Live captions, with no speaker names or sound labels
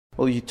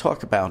Well, you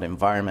talk about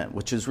environment,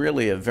 which is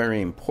really a very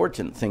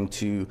important thing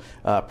to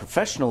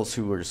professionals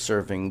who are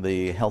serving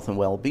the health and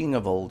well-being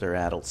of older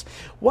adults.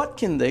 What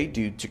can they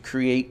do to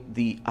create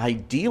the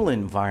ideal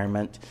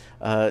environment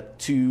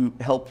to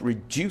help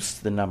reduce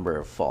the number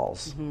of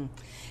falls? Mm-hmm.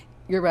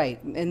 You're right.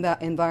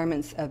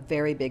 Environment's a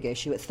very big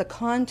issue. It's the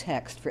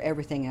context for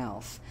everything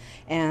else.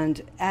 And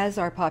as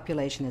our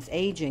population is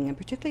aging, and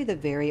particularly the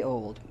very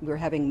old, we're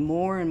having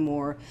more and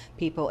more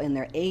people in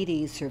their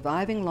 80s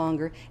surviving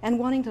longer and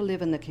wanting to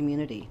live in the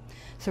community.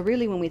 So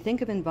really, when we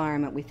think of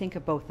environment, we think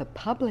of both the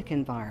public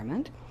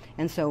environment,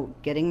 and so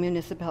getting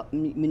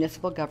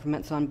municipal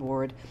governments on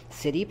board,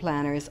 city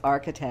planners,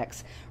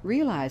 architects,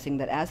 realizing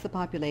that as the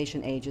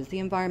population ages, the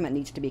environment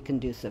needs to be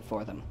conducive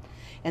for them.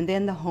 And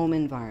then the home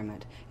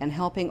environment, and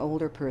helping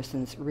older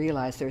persons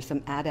realize there's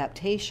some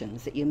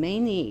adaptations that you may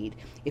need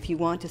if you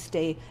want to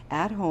stay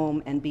at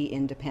home and be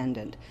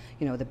independent.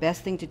 You know, the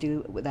best thing to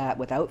do with that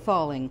without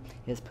falling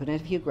is put in a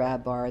few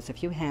grab bars, a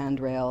few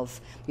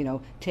handrails, you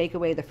know, take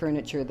away the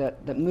furniture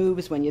that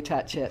moves when you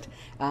touch it,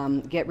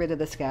 get rid of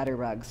the scatter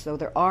rugs. So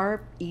there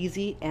are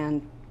easy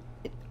and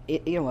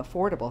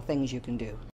affordable things you can do.